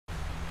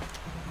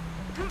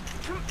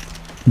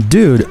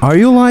Dude, are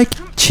you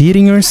like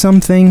cheating or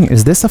something?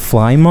 Is this a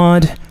fly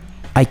mod?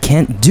 I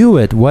can't do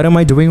it. What am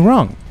I doing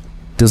wrong?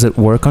 Does it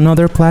work on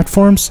other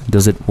platforms?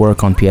 Does it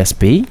work on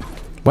PSP?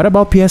 What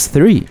about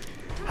PS3?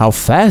 How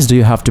fast do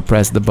you have to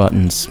press the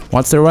buttons?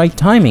 What's the right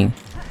timing?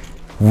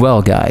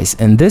 Well guys,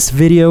 in this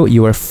video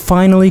you are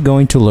finally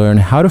going to learn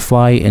how to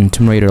fly in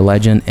Tomb Raider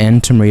Legend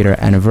and Tomb Raider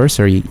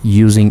Anniversary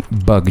using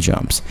bug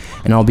jumps,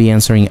 and I'll be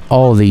answering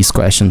all these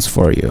questions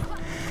for you.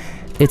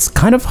 It's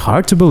kind of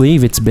hard to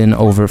believe it's been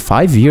over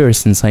 5 years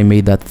since I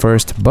made that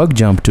first bug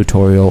jump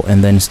tutorial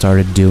and then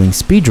started doing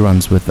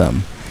speedruns with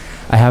them.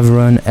 I have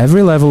run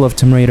every level of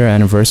Tomb Raider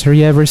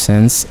Anniversary ever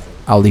since.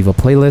 I'll leave a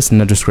playlist in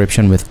the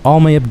description with all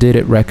my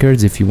updated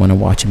records if you want to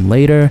watch them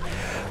later.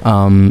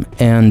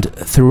 And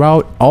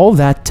throughout all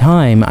that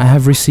time, I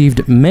have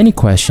received many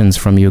questions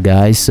from you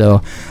guys,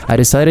 so I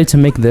decided to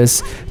make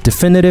this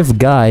definitive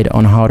guide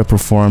on how to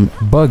perform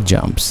bug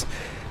jumps.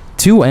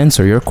 To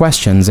answer your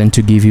questions and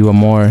to give you a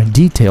more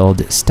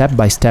detailed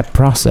step-by-step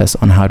process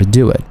on how to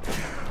do it.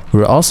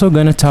 We're also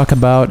going to talk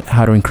about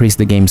how to increase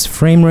the game's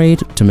frame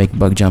rate to make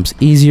bug jumps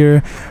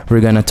easier.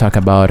 We're going to talk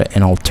about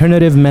an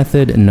alternative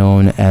method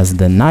known as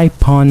the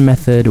niepanh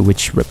method,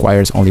 which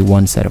requires only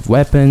one set of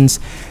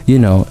weapons. You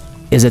know,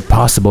 is it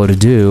possible to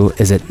do?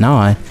 Is it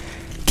not?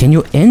 Can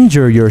you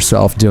injure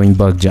yourself doing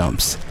bug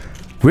jumps?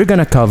 We're going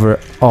to cover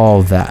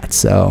all that,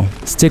 so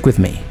stick with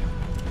me.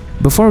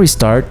 Before we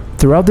start,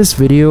 throughout this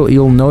video,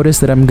 you'll notice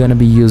that I'm gonna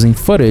be using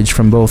footage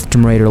from both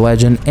Tomb Raider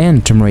Legend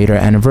and Tomb Raider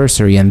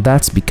Anniversary, and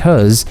that's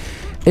because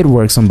it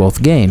works on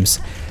both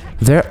games.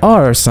 There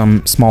are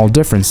some small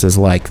differences,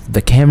 like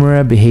the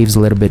camera behaves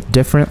a little bit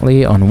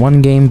differently on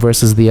one game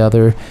versus the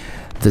other,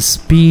 the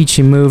speed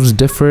she moves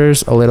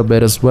differs a little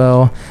bit as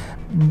well,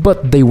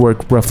 but they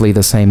work roughly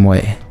the same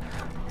way.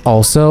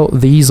 Also,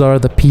 these are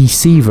the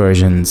PC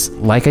versions.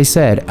 Like I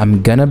said,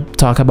 I'm gonna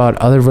talk about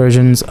other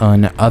versions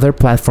on other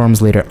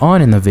platforms later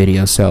on in the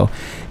video, so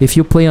if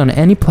you play on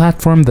any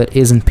platform that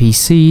isn't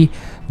PC,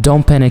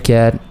 don't panic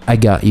yet, I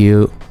got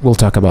you, we'll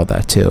talk about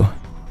that too.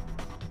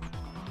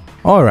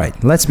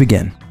 Alright, let's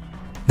begin.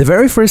 The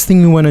very first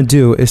thing you want to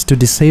do is to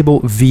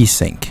disable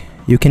VSync.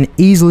 You can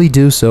easily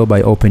do so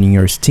by opening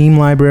your Steam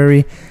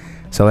library,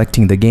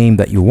 selecting the game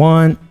that you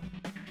want,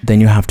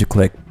 then you have to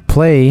click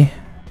play,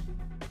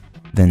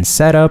 then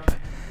setup,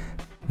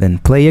 then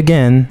play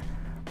again,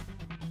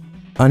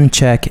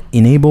 uncheck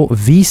enable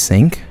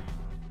VSync,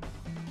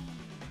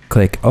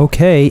 click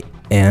OK,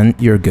 and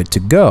you're good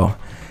to go.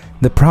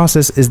 The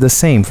process is the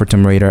same for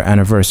Tomb Raider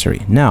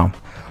Anniversary. Now,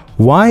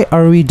 why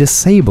are we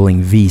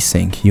disabling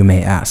VSync, you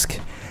may ask?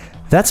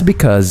 That's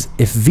because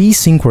if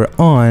VSync were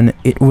on,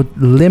 it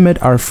would limit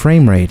our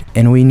frame rate,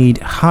 and we need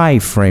high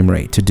frame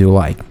rate to do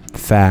like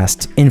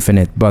fast,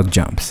 infinite bug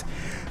jumps.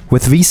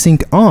 With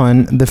VSync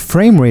on, the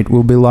frame rate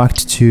will be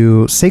locked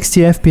to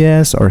 60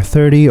 FPS or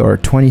 30 or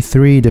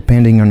 23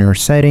 depending on your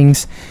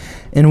settings,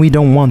 and we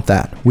don't want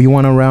that. We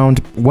want around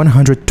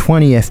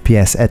 120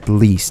 FPS at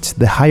least.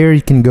 The higher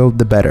you can go,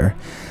 the better.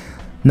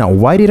 Now,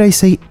 why did I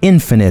say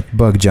infinite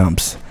bug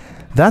jumps?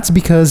 That's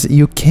because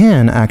you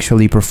can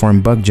actually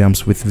perform bug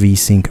jumps with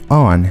VSync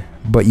on,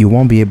 but you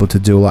won't be able to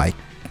do like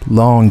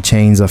long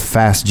chains of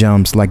fast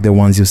jumps like the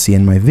ones you see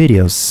in my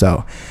videos,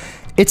 so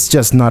it's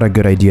just not a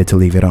good idea to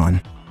leave it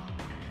on.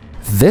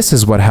 This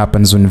is what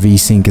happens when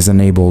VSync is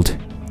enabled.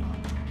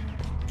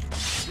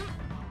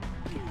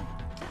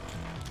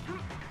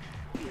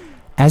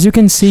 As you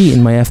can see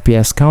in my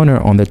FPS counter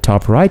on the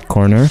top right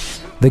corner,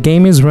 the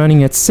game is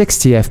running at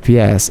 60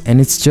 FPS,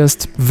 and it's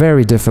just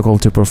very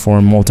difficult to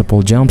perform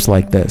multiple jumps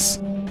like this.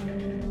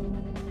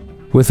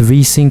 With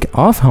VSync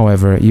off,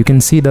 however, you can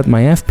see that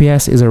my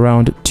FPS is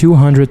around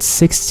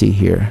 260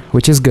 here,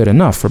 which is good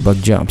enough for bug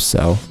jumps,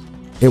 so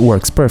it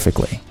works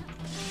perfectly.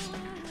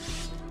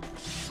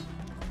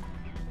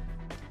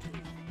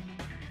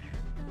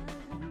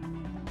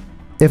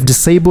 If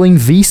disabling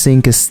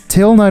VSync is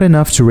still not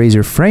enough to raise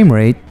your frame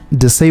rate,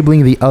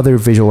 disabling the other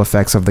visual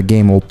effects of the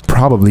game will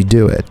probably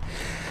do it.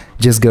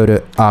 Just go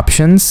to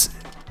Options,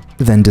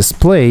 then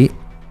Display,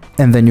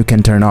 and then you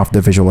can turn off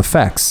the visual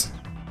effects.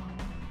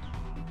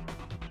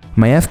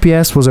 My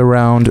FPS was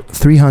around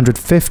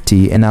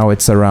 350 and now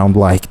it's around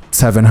like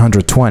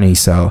 720,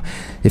 so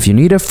if you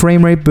need a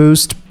frame rate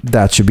boost,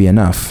 that should be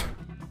enough.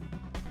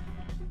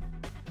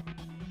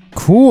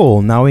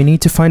 Cool, now we need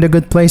to find a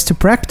good place to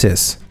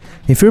practice.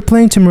 If you're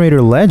playing Tomb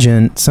Raider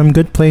Legend, some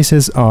good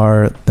places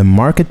are the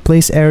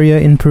marketplace area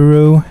in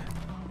Peru,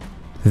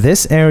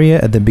 this area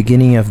at the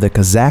beginning of the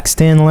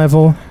Kazakhstan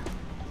level,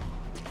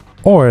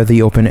 or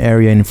the open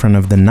area in front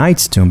of the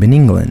Knight's Tomb in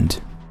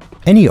England.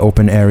 Any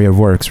open area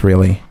works,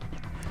 really.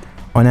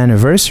 On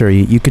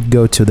Anniversary, you could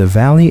go to the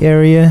Valley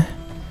area,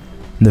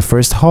 the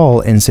first hall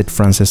in St.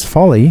 Francis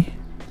Folly,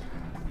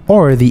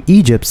 or the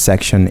Egypt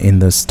section in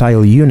the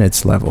Style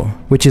Units level,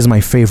 which is my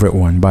favorite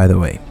one, by the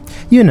way.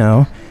 You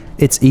know,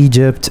 it's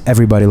Egypt,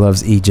 everybody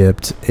loves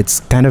Egypt. It's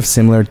kind of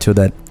similar to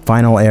that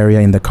final area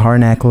in the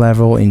Karnak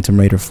level in Tomb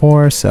Raider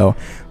 4, so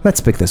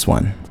let's pick this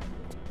one.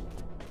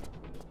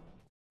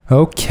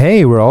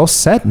 Okay, we're all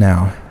set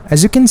now.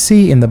 As you can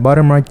see in the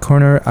bottom right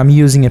corner, I'm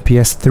using a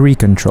PS3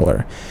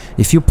 controller.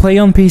 If you play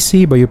on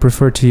PC but you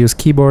prefer to use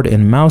keyboard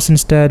and mouse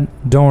instead,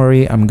 don't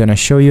worry, I'm gonna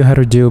show you how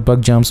to do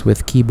bug jumps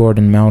with keyboard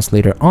and mouse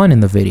later on in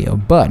the video.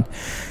 But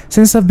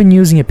since I've been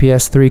using a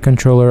PS3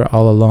 controller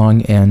all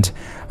along and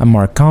I'm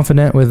more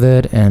confident with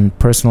it, and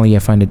personally I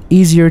find it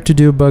easier to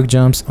do bug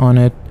jumps on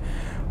it,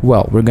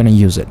 well, we're gonna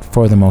use it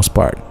for the most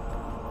part.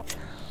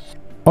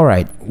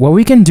 Alright, what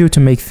we can do to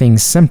make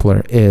things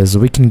simpler is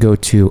we can go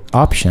to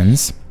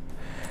Options,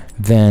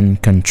 then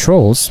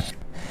Controls,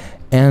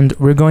 and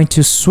we're going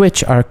to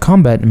switch our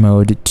combat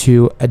mode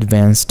to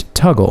Advanced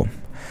Toggle.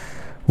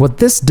 What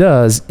this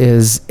does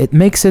is it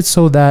makes it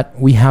so that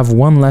we have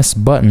one less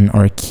button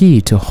or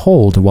key to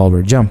hold while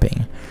we're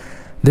jumping.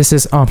 This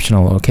is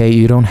optional, okay?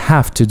 You don't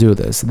have to do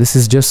this. This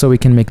is just so we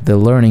can make the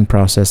learning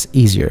process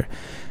easier.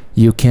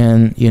 You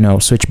can,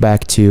 switch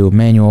back to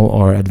manual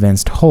or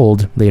advanced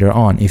hold later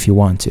on if you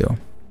want to.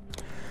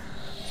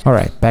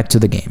 Alright, back to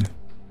the game.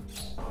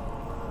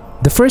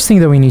 The first thing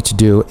that we need to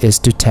do is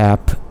to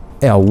tap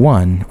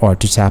L1 or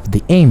to tap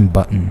the aim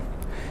button.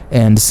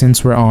 And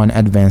since we're on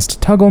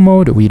advanced toggle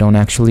mode, we don't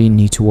actually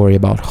need to worry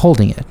about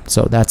holding it.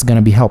 So that's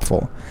gonna be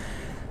helpful.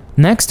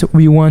 Next,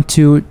 we want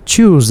to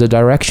choose the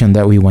direction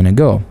that we want to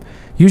go.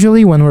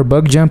 Usually when we're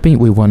bug jumping,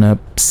 we want to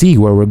see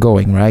where we're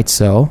going, right?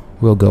 So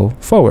we'll go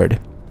forward.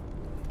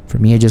 For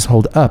me, I just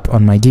hold up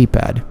on my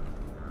D-pad.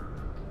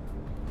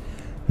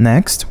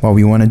 Next, what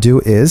we want to do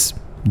is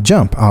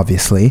jump,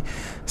 obviously.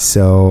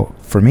 So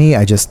for me,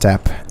 I just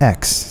tap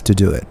X to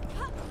do it.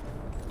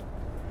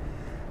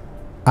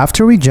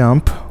 After we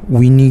jump,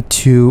 we need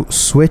to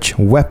switch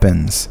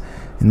weapons.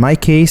 In my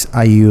case,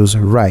 I use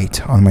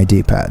right on my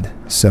D-pad.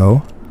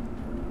 So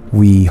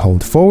we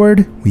hold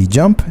forward, we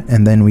jump,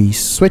 and then we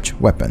switch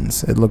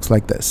weapons. It looks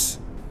like this.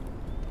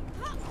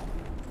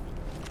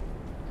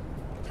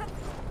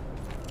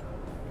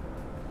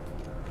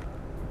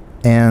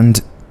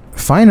 And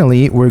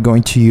finally, we're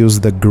going to use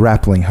the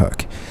grappling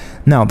hook.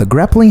 Now, the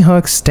grappling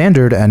hook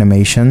standard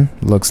animation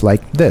looks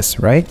like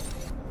this, right?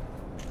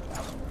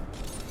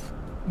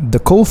 The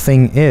cool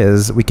thing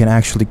is we can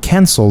actually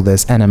cancel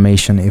this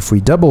animation if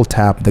we double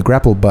tap the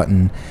grapple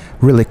button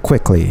really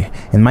quickly.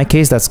 In my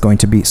case, that's going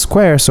to be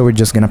square, so we're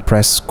just gonna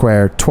press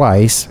square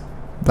twice,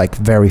 like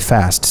very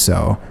fast,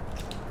 so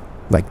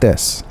like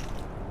this.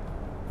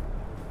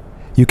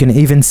 You can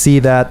even see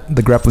that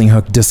the grappling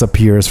hook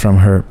disappears from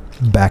her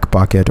back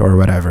pocket or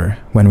whatever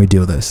when we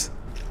do this.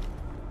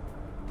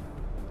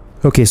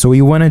 Okay, so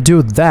we want to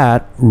do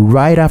that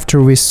right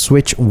after we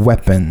switch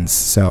weapons.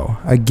 So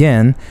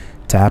again,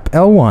 tap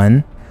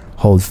L1,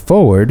 hold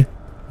forward,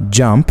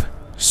 jump,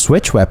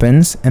 switch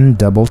weapons, and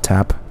double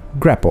tap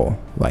grapple,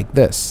 like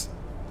this.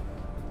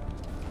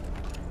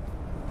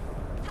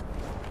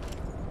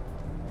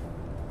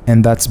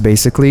 And that's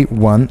basically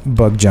one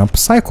bug jump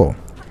cycle.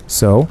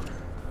 So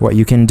what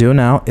you can do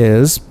now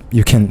is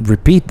you can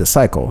repeat the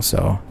cycle.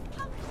 So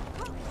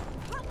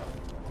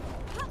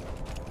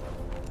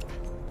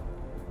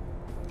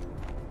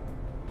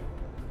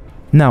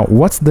now,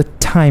 what's the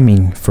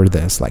timing for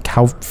this? Like,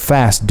 how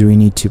fast do we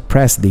need to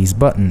press these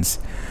buttons?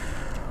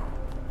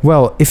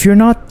 Well, if you're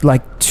not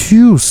like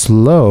too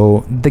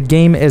slow, the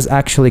game is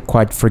actually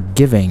quite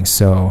forgiving,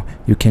 so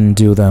you can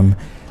do them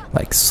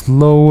like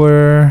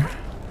slower,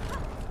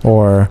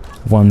 or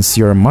once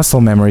your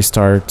muscle memory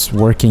starts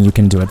working, you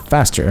can do it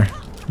faster.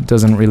 It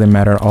doesn't really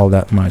matter all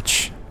that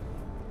much.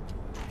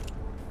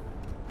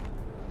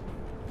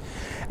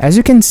 As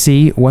you can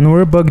see, when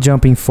we're bug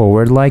jumping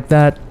forward like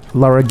that,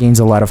 Lara gains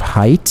a lot of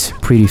height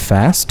pretty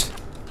fast.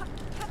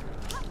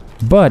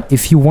 But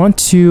if you want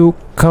to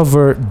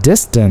cover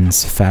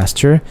distance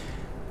faster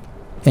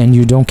and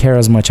you don't care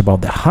as much about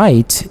the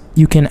height,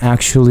 you can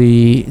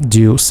actually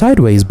do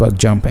sideways bug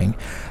jumping.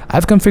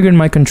 I've configured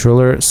my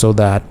controller so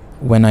that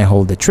when I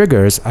hold the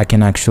triggers, I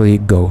can actually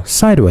go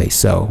sideways.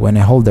 So when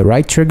I hold the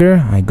right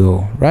trigger, I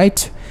go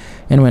right,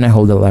 and when I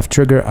hold the left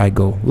trigger, I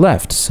go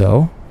left.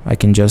 So I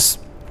can just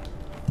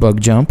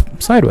bug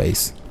jump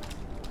sideways.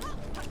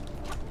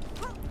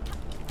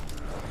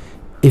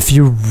 If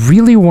you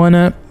really want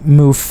to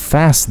move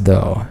fast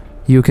though,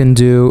 you can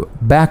do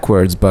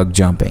backwards bug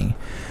jumping.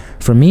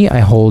 For me, I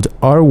hold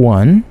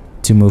R1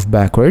 to move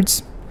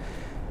backwards,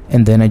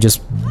 and then I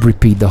just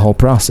repeat the whole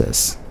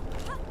process.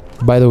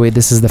 By the way,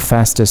 this is the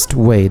fastest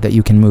way that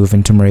you can move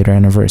in Tomb Raider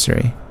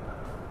Anniversary.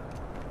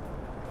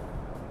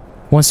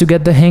 Once you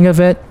get the hang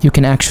of it, you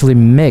can actually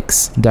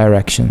mix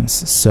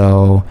directions.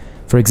 So,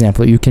 for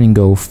example, you can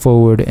go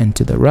forward and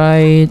to the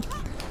right.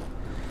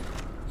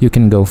 You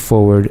can go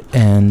forward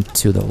and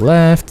to the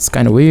left. It's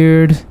kind of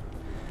weird.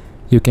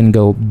 You can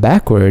go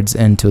backwards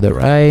and to the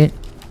right,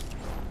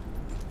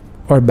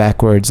 or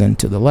backwards and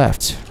to the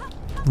left.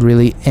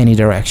 Really, any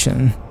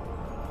direction.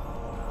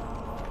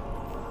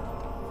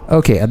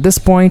 Okay, at this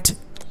point,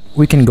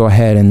 we can go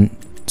ahead and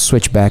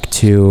switch back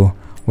to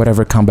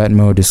whatever combat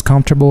mode is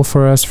comfortable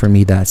for us. For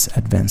me, that's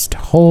advanced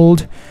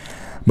hold.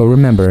 But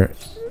remember,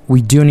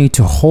 we do need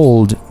to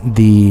hold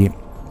the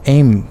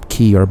aim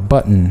key or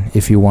button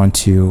if you want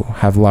to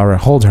have Lara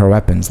hold her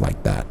weapons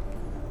like that.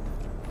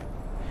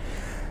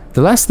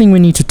 The last thing we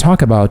need to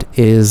talk about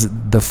is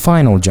the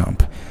final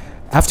jump.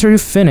 After you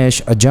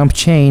finish a jump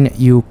chain,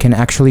 you can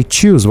actually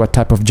choose what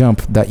type of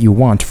jump that you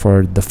want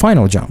for the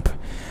final jump.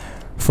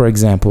 For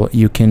example,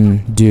 you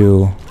can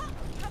do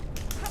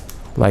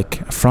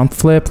like a front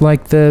flip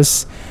like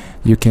this.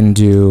 You can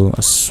do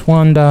a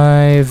swan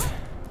dive.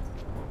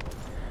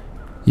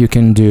 You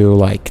can do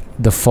like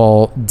the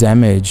fall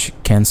damage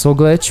cancel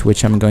glitch,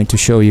 which I'm going to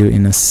show you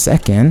in a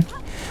second.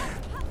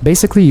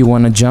 Basically, you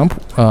want to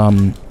jump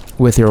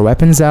with your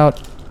weapons out,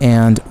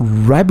 and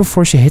right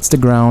before she hits the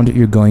ground,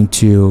 you're going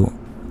to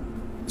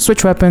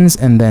switch weapons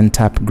and then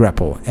tap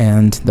grapple,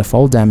 and the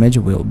fall damage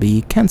will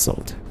be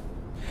cancelled.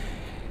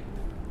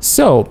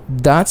 So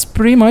that's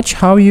pretty much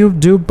how you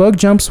do bug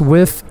jumps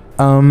with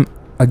a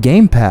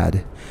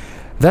gamepad.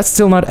 That's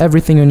still not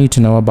everything you need to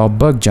know about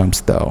bug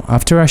jumps though.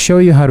 After I show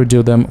you how to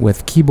do them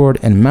with keyboard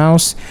and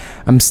mouse,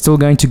 I'm still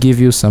going to give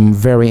you some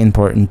very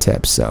important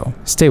tips, so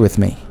stay with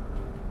me.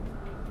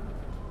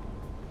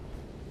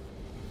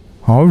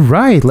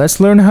 Alright, let's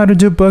learn how to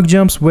do bug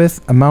jumps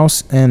with a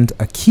mouse and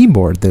a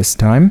keyboard this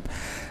time.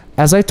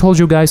 As I told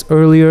you guys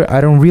earlier,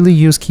 I don't really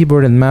use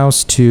keyboard and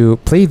mouse to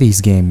play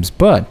these games,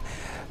 but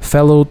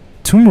fellow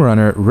Tomb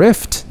Runner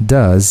Rift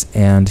does,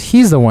 and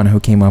he's the one who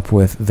came up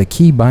with the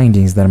key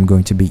bindings that I'm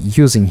going to be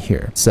using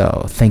here.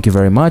 So thank you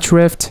very much,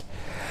 Rift.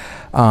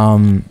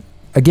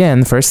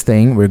 Again, first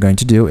thing we're going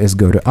to do is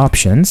go to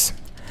Options,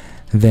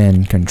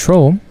 then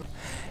Control,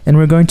 and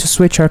we're going to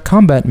switch our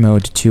combat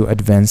mode to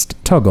Advanced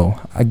Toggle.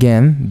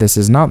 Again, this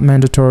is not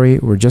mandatory,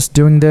 we're just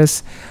doing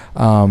this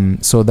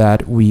so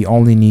that we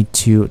only need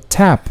to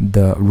tap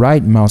the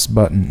right mouse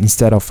button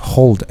instead of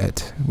hold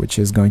it, which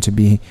is going to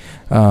be,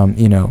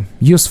 you know,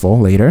 useful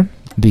later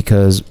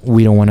because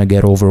we don't want to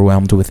get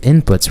overwhelmed with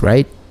inputs,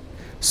 right?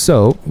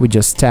 So we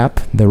just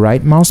tap the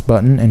right mouse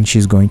button and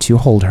she's going to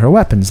hold her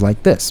weapons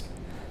like this.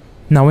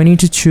 Now we need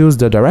to choose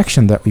the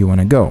direction that we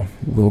want to go.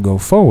 We'll go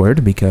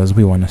forward because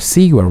we want to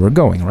see where we're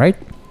going, right?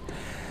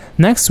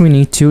 Next we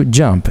need to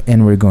jump,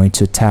 and we're going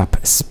to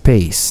tap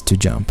space to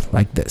jump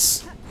like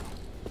this.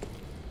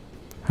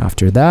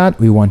 After that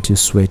we want to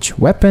switch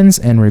weapons,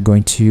 and we're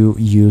going to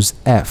use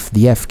F,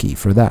 the F key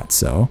for that.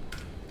 So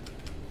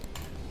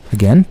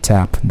again,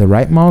 tap the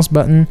right mouse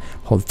button,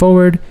 hold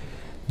forward,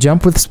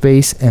 jump with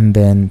space, and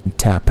then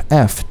tap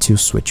F to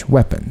switch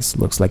weapons.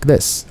 Looks like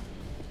this.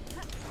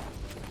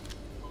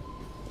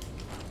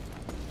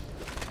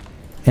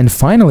 And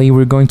finally,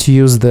 we're going to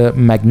use the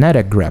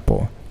magnetic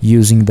grapple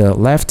using the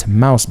left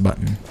mouse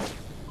button.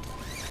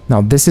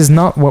 Now, this is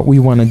not what we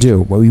want to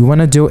do. What we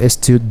want to do is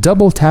to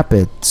double tap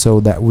it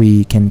so that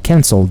we can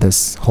cancel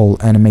this whole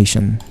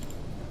animation.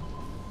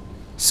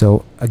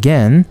 So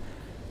again,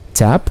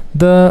 tap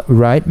the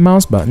right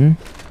mouse button,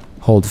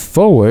 hold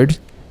forward,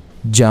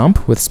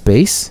 jump with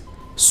space,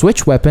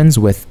 switch weapons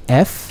with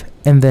F,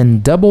 and then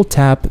double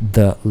tap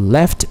the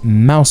left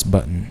mouse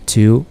button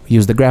to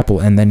use the grapple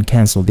and then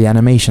cancel the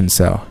animation.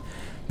 So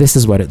this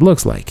is what it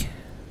looks like.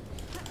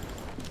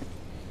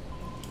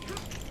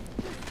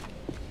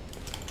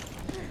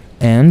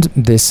 And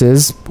this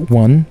is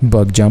one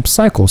bug jump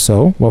cycle.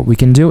 So what we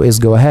can do is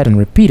go ahead and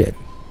repeat it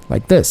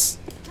like this.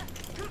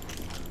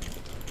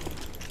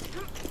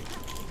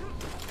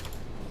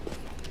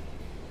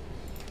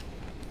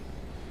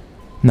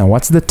 Now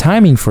what's the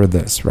timing for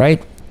this,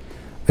 right?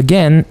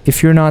 Again,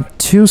 if you're not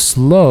too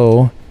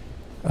slow,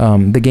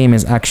 the game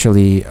is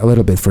actually a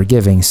little bit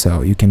forgiving,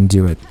 so you can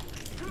do it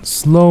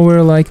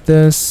slower like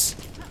this,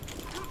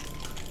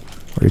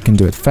 or you can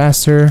do it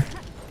faster.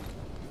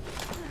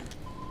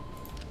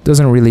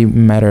 Doesn't really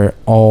matter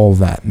all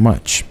that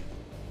much.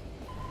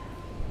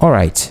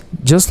 Alright,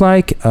 just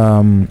like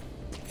in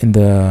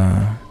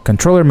the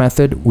controller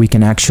method, we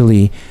can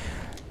actually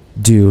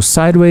do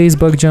sideways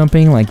bug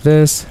jumping like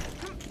this.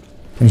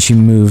 And she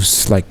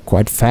moves like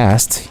quite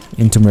fast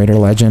in Tomb Raider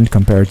Legend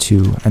compared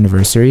to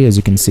Anniversary, as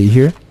you can see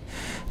here.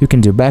 You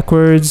can do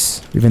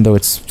backwards, even though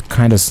it's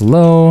kind of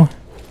slow.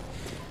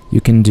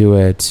 You can do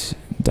it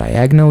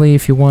diagonally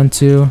if you want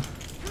to.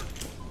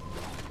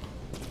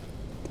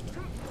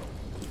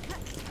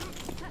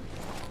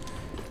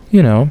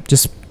 You know,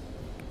 just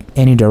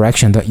any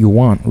direction that you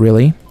want,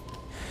 really.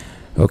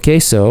 Okay,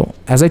 so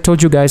as I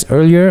told you guys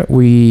earlier,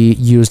 we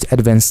used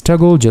Advanced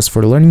Toggle just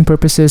for learning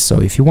purposes, so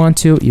if you want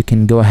to, you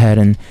can go ahead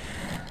and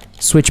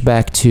switch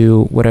back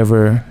to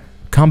whatever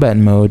combat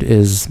mode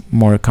is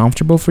more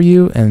comfortable for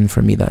you, and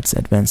for me that's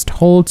Advanced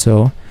Hold.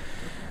 So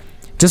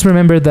just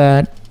remember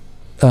that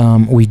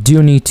we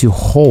do need to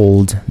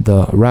hold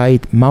the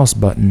right mouse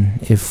button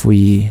if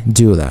we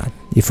do that,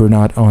 if we're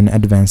not on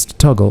Advanced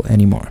Toggle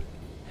anymore.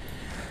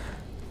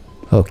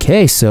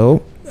 Okay,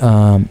 so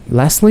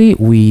lastly,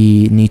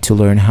 we need to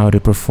learn how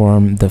to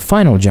perform the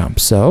final jump.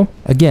 So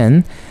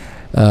again,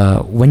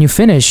 when you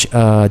finish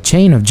a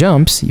chain of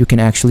jumps, you can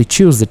actually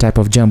choose the type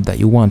of jump that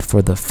you want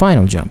for the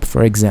final jump.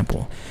 For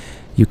example,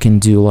 you can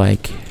do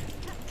like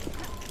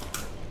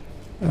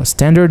a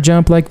standard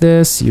jump like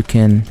this. You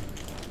can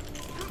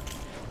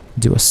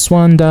do a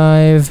swan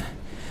dive.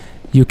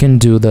 You can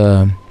do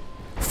the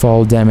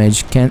fall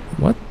damage.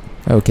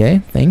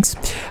 Okay, thanks.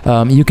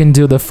 You can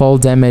do the fall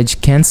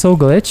damage cancel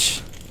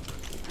glitch.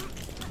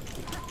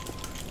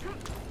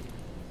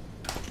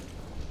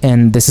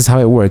 And this is how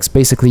it works.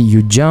 Basically,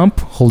 you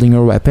jump holding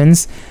your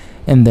weapons,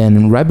 and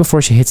then right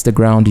before she hits the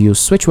ground, you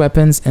switch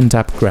weapons and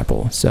tap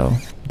grapple. So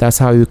that's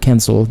how you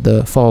cancel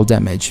the fall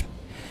damage.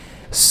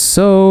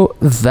 So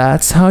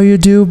that's how you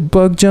do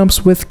bug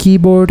jumps with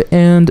keyboard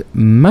and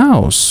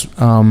mouse.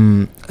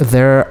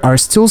 There are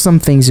still some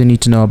things you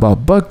need to know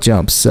about bug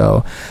jumps,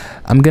 so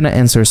I'm gonna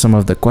answer some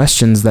of the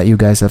questions that you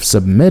guys have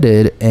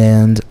submitted,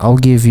 and I'll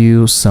give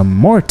you some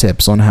more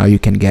tips on how you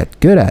can get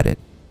good at it.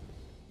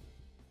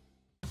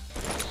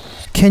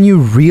 Can you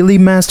really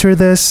master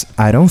this?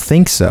 I don't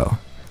think so.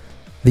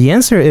 The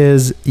answer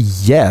is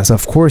yes,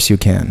 of course you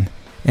can.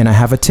 And I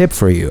have a tip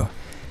for you.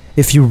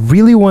 If you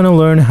really want to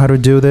learn how to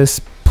do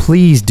this,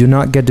 please do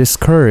not get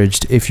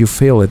discouraged if you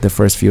fail it the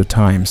first few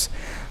times.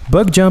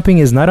 Bug jumping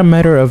is not a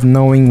matter of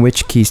knowing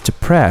which keys to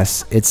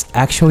press, it's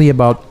actually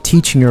about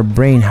teaching your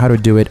brain how to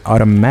do it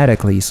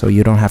automatically so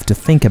you don't have to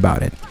think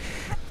about it.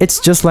 It's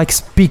just like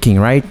speaking,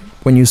 right?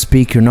 When you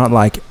speak, you're not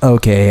like,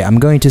 okay, I'm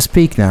going to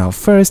speak now.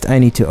 First, I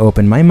need to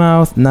open my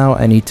mouth, now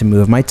I need to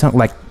move my tongue.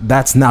 Like,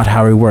 that's not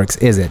how it works,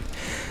 is it?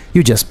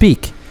 You just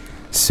speak.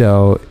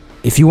 So,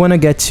 if you want to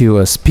get to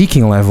a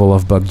speaking level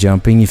of bug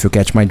jumping, if you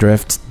catch my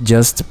drift,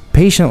 just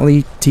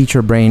patiently teach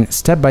your brain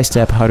step by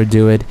step how to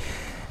do it,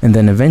 and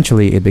then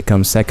eventually it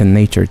becomes second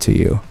nature to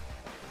you.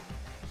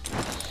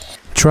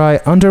 Try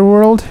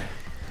Underworld?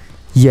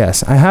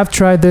 Yes, I have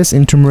tried this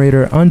in Tomb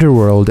Raider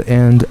Underworld,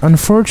 and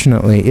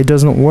unfortunately it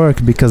doesn't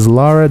work because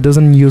Lara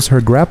doesn't use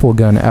her grapple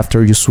gun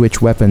after you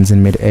switch weapons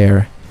in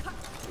mid-air.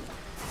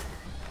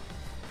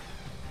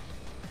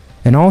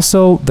 And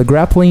also, the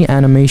grappling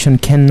animation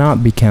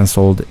cannot be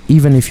cancelled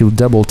even if you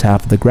double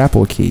tap the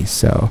grapple key,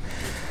 so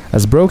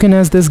as broken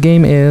as this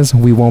game is,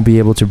 we won't be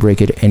able to break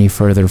it any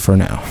further for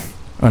now,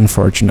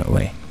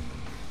 unfortunately.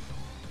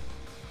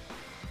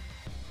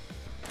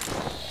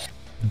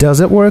 Does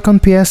it work on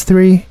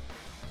PS3?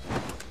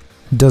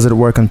 Does it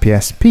work on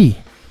PSP?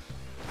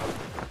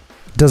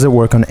 Does it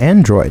work on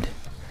Android?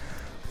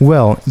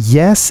 Well,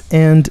 yes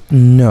and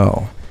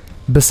no.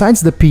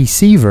 Besides the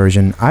PC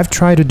version, I've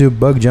tried to do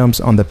bug jumps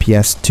on the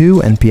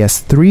PS2 and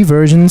PS3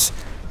 versions.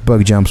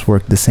 Bug jumps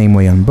work the same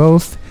way on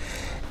both.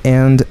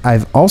 And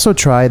I've also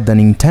tried the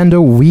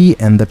Nintendo Wii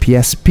and the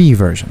PSP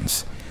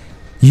versions.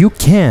 You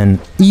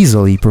can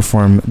easily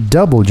perform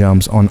double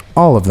jumps on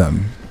all of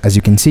them, as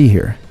you can see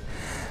here.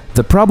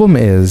 The problem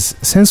is,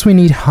 since we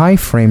need high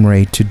frame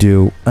rate to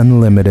do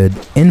unlimited,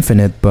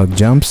 infinite bug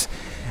jumps,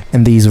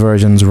 and these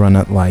versions run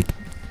at like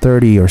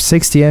 30 or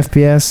 60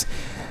 FPS,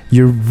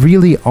 you're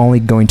really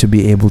only going to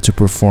be able to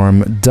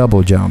perform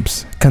double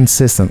jumps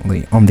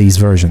consistently on these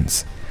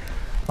versions.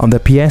 On the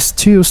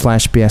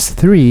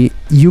PS2/PS3,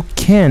 you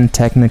can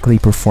technically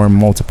perform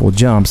multiple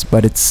jumps,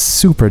 but it's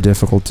super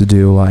difficult to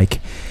do.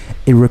 Like,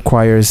 it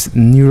requires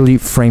nearly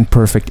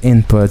frame-perfect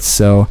inputs,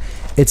 so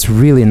it's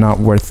really not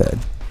worth it.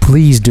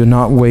 Please do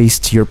not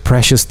waste your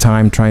precious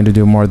time trying to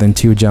do more than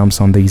 2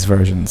 jumps on these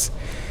versions.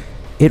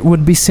 It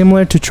would be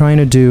similar to trying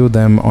to do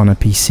them on a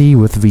PC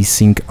with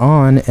VSync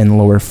on and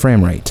lower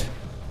frame rate.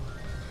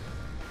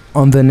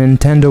 On the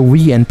Nintendo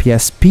Wii and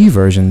PSP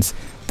versions,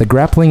 the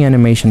grappling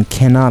animation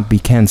cannot be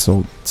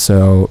cancelled,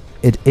 so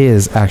it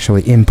is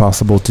actually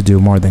impossible to do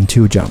more than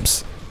 2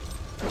 jumps.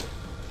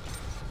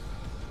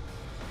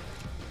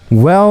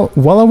 Well,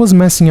 while I was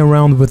messing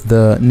around with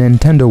the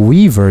Nintendo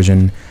Wii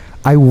version,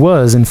 I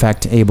was in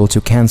fact able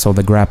to cancel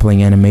the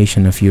grappling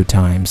animation a few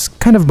times,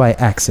 kind of by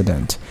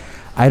accident.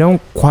 I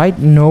don't quite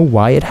know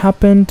why it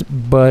happened,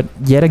 but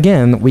yet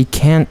again, we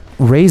can't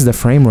raise the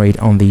frame rate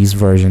on these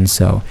versions,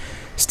 so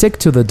stick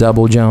to the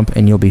double jump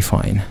and you'll be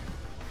fine.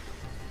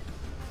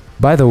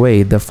 By the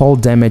way, the fall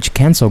damage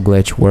cancel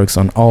glitch works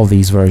on all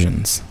these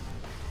versions.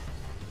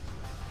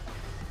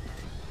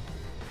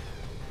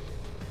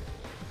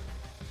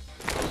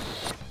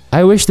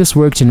 I wish this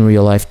worked in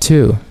real life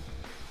too.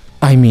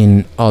 I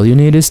mean, all you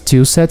need is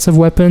 2 sets of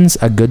weapons,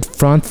 a good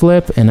front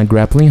flip, and a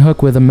grappling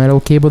hook with a metal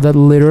cable that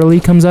literally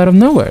comes out of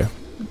nowhere.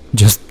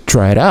 Just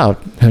try it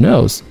out, who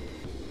knows?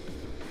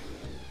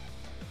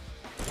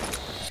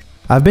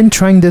 I've been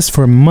trying this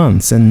for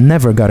months and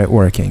never got it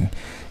working.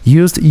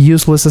 Used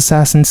useless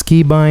assassin's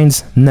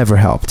keybinds, never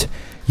helped.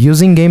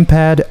 Using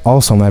gamepad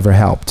also never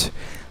helped.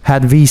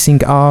 Had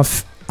VSync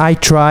off, I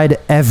tried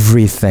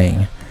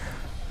everything.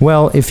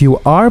 Well, if you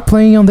are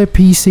playing on the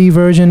PC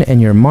version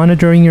and you're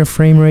monitoring your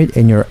frame rate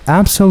and you're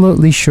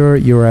absolutely sure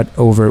you're at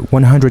over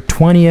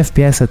 120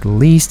 FPS at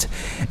least,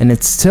 and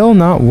it's still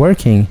not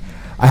working,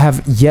 I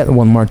have yet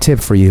one more tip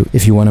for you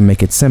if you want to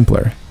make it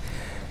simpler.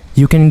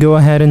 You can go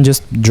ahead and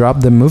just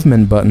drop the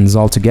movement buttons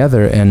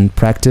altogether and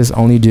practice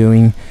only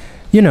doing,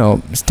 you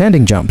know,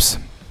 standing jumps.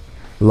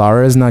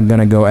 Lara is not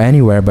gonna go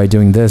anywhere by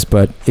doing this,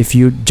 but if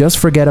you just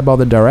forget about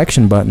the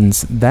direction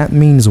buttons, that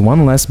means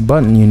one less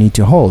button you need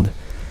to hold.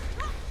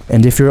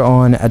 And if you're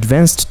on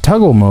advanced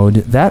toggle mode,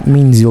 that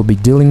means you'll be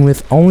dealing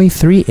with only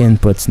 3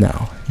 inputs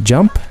now: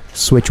 jump,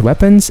 switch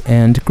weapons,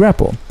 and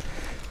grapple.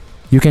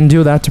 You can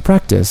do that to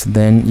practice,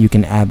 then you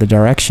can add the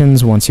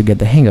directions once you get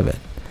the hang of it.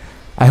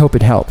 I hope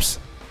it helps.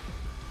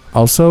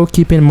 Also,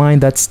 keep in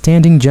mind that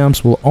standing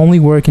jumps will only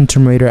work in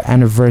Tomb Raider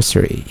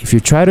Anniversary. If you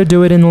try to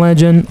do it in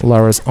Legend,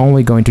 Lara's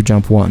only going to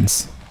jump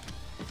once.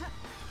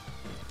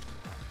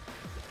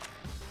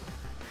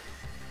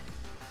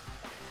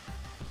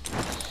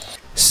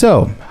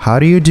 So, how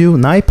do you do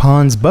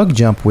Niepah's bug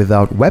jump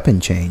without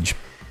weapon change?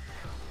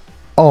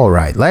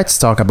 Alright, let's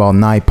talk about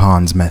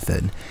Niepah's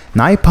method.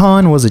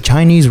 Niepanh was a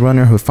Chinese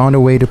runner who found a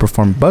way to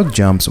perform bug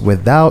jumps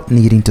without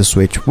needing to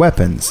switch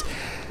weapons.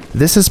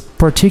 This is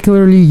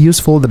particularly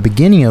useful at the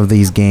beginning of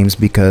these games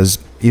because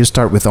you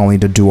start with only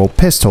the dual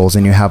pistols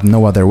and you have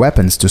no other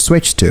weapons to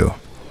switch to.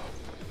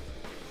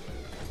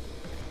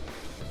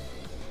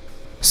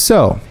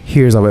 So,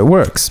 here's how it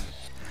works.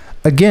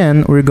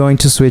 Again, we're going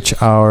to switch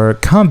our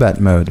combat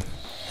mode,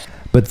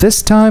 but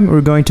this time we're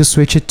going to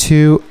switch it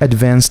to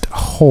advanced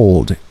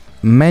hold.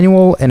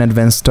 Manual and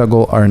advanced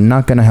toggle are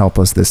not going to help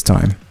us this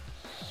time.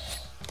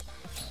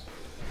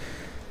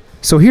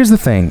 So here's the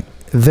thing.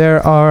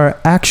 There are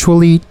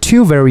actually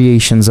two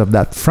variations of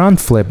that front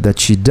flip that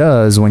she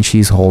does when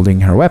she's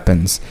holding her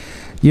weapons.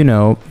 You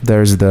know,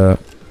 there's the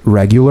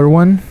regular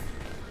one.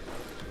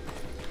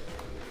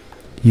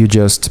 You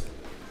just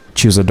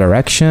choose a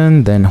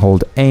direction, then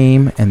hold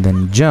aim, and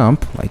then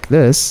jump like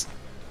this.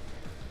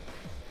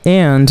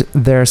 And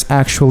there's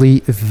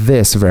actually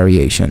this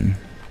variation.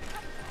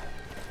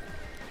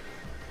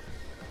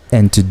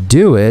 And to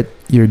do it,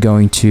 you're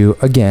going to,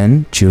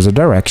 again, choose a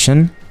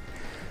direction.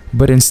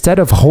 But instead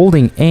of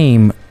holding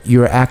aim,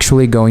 you're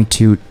actually going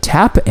to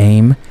tap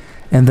aim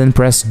and then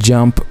press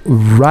jump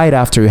right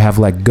after you have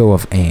let go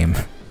of aim.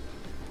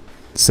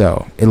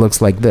 So it looks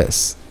like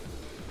this.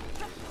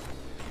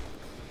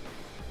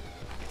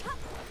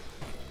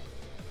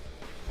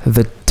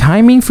 The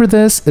timing for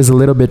this is a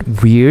little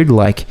bit weird,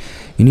 like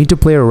you need to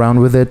play around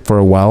with it for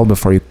a while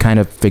before you kind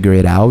of figure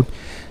it out,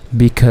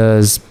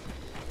 because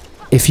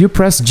if you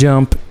press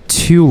jump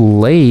too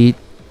late,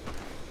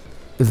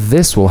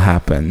 this will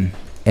happen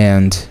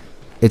and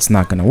it's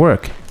not gonna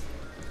work.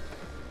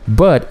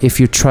 But if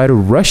you try to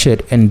rush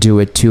it and do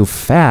it too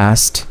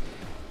fast,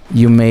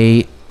 you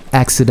may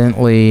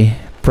accidentally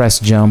press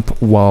jump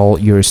while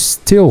you're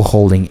still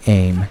holding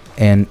aim,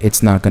 and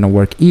it's not gonna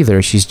work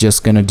either. She's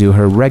just gonna do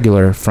her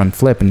regular front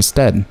flip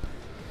instead.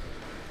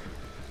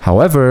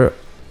 However,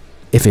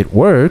 if it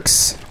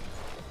works,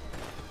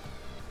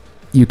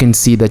 you can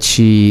see that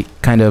she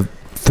kind of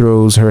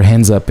throws her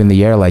hands up in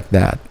the air like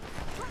that.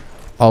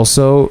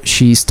 Also,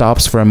 she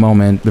stops for a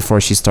moment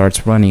before she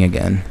starts running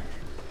again.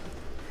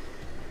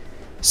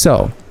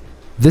 So,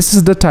 this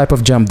is the type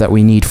of jump that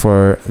we need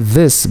for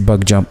this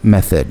bug jump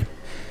method.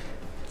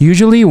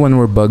 Usually when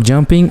we're bug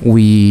jumping,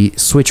 we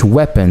switch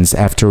weapons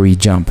after we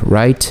jump,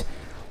 right?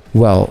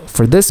 Well,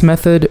 for this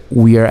method,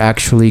 we are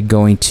actually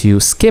going to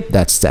skip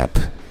that step.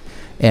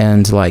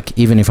 And like,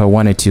 even if I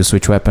wanted to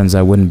switch weapons,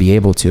 I wouldn't be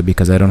able to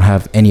because I don't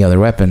have any other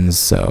weapons.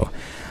 So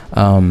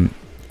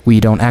we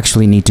don't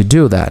actually need to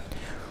do that.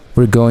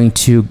 We're going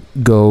to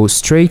go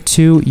straight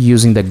to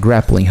using the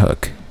grappling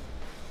hook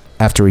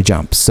after we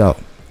jump. So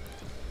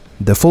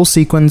the full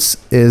sequence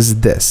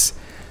is this.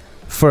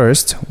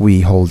 First,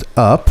 we hold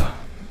up,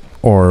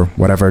 or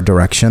whatever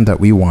direction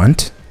that we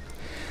want.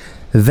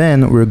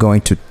 Then we're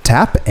going to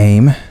tap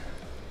aim,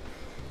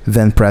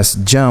 then press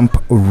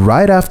jump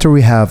right after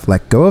we have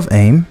let go of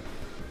aim.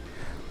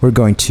 We're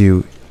going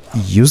to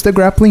use the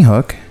grappling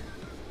hook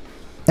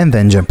and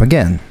then jump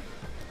again.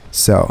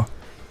 So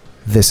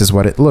this is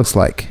what it looks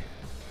like.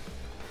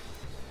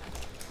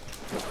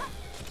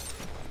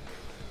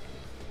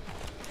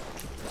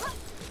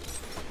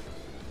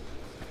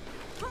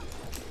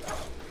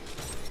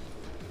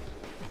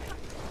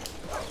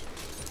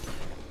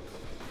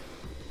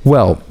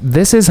 Well,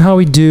 this is how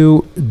we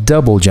do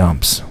double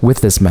jumps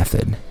with this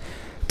method.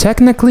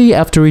 Technically,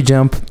 after we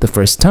jump the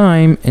first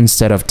time,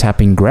 instead of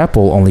tapping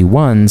grapple only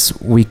once,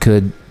 we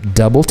could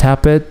double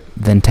tap it,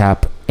 then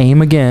tap aim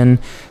again,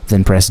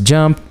 then press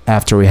jump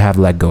after we have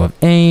let go of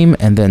aim,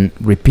 and then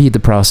repeat the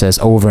process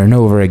over and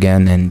over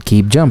again and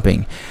keep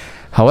jumping.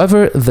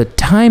 However, the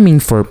timing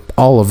for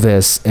all of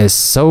this is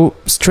so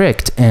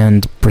strict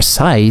and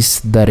precise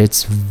that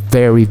it's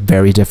very,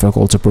 very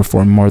difficult to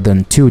perform more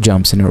than 2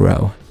 jumps in a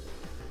row.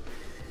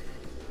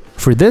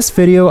 For this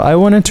video, I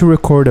wanted to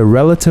record a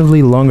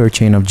relatively longer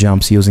chain of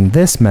jumps using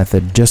this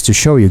method just to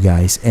show you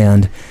guys,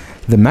 and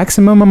the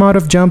maximum amount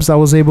of jumps I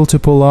was able to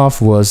pull off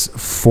was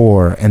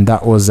 4, and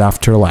that was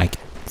after like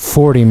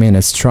 40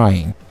 minutes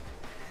trying.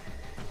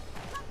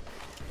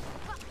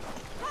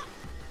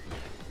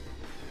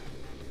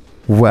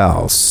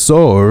 Well,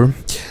 so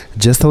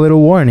just a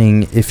little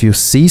warning, if you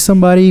see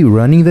somebody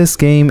running this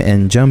game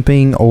and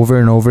jumping over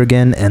and over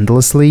again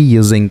endlessly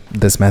using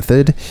this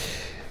method,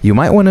 you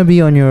might want to be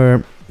on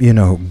your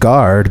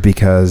guard,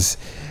 because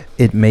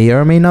it may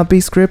or may not be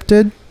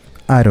scripted.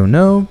 I don't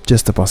know,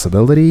 just a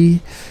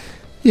possibility.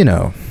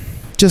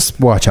 Just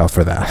watch out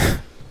for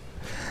that.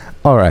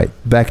 Alright,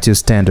 back to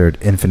standard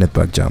infinite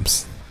bug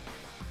jumps.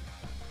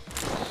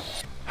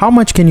 How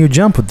much can you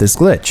jump with this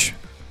glitch?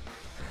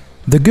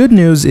 The good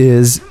news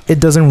is, it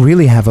doesn't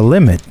really have a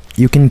limit.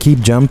 You can keep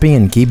jumping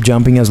and keep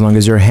jumping as long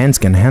as your hands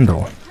can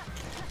handle.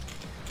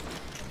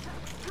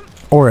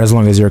 Or as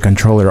long as your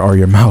controller or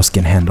your mouse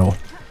can handle.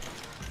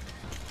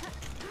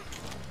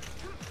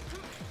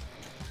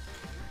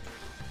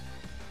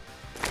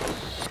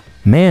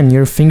 Man,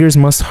 your fingers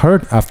must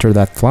hurt after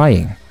that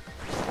flying.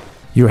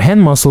 Your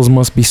hand muscles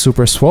must be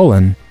super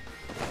swollen.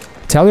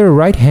 Tell your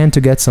right hand to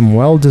get some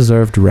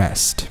well-deserved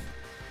rest.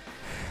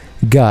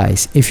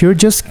 Guys, if you're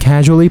just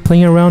casually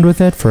playing around with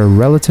it for a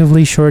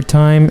relatively short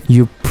time,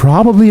 you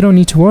probably don't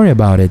need to worry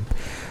about it.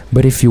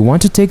 But if you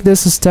want to take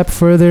this a step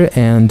further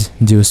and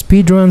do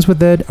speedruns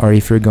with it, or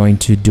if you're going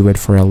to do it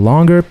for a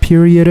longer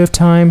period of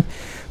time,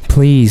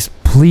 please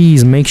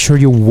make sure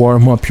you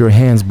warm up your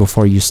hands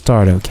before you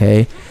start,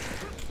 okay?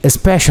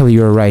 Especially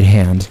your right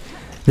hand.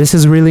 This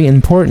is really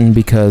important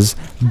because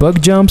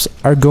bug jumps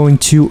are going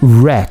to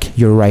wreck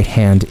your right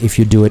hand if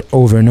you do it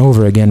over and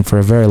over again for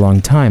a very long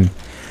time.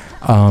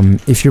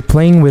 If you're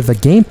playing with a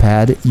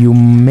gamepad, you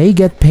may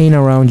get pain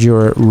around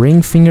your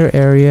ring finger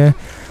area.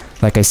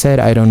 Like I said,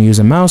 I don't use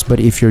a mouse,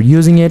 but if you're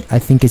using it, I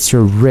think it's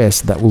your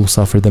wrist that will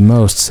suffer the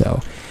most.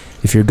 So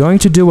if you're going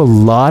to do a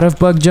lot of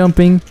bug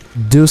jumping,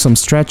 do some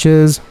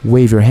stretches,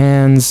 wave your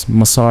hands,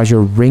 massage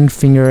your ring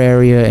finger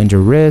area and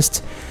your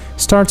wrist.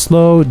 Start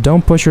slow,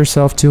 don't push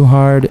yourself too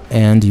hard,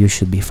 and you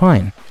should be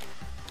fine.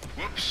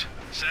 Whoops,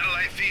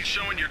 satellite feed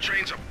showing your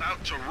train's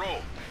about to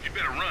roll. You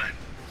better run,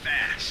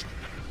 fast.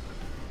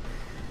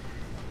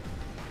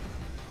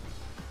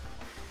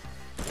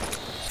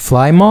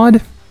 Fly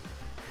mod?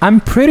 I'm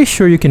pretty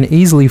sure you can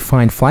easily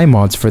find fly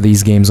mods for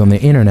these games on the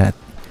internet.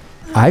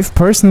 I've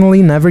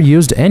personally never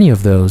used any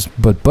of those,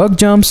 but bug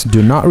jumps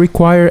do not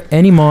require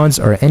any mods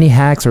or any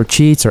hacks or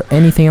cheats or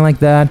anything like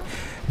that.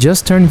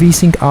 Just turn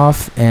VSync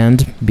off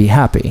and be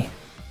happy.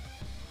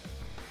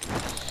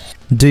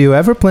 Do you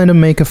ever plan to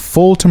make a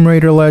full Tomb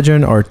Raider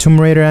Legend or Tomb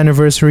Raider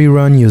Anniversary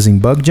run using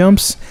bug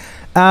jumps?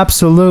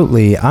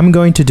 Absolutely, I'm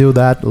going to do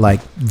that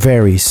like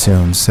very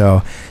soon,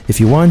 so if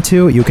you want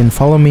to, you can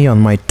follow me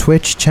on my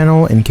Twitch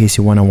channel in case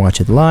you want to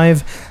watch it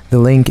live. The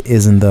link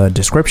is in the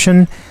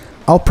description.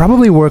 I'll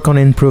probably work on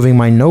improving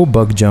my no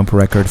bug jump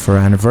record for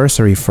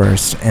Anniversary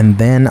first, and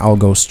then I'll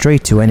go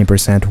straight to any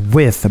 %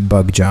 with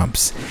bug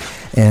jumps.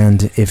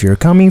 And if you're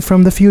coming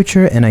from the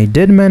future and I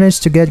did manage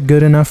to get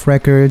good enough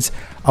records,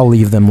 I'll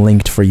leave them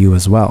linked for you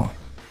as well.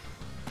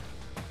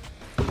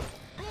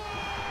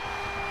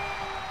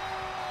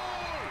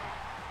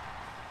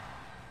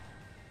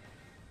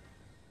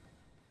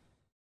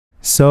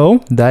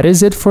 So that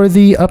is it for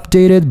the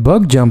updated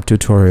bug jump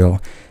tutorial.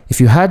 If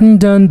you hadn't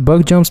done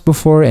bug jumps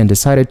before and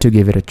decided to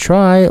give it a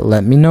try,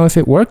 let me know if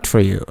it worked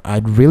for you.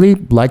 I'd really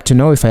like to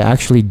know if I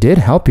actually did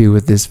help you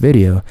with this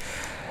video.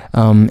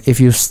 If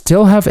you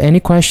still have any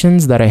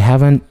questions that I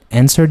haven't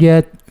answered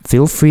yet,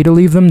 feel free to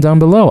leave them down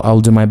below.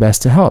 I'll do my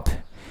best to help.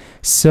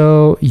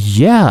 So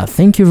yeah,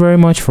 thank you very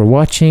much for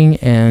watching,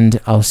 and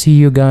I'll see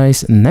you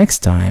guys next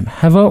time.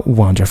 Have a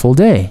wonderful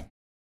day.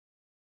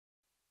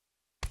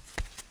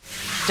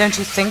 Don't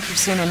you think you've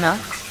seen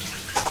enough?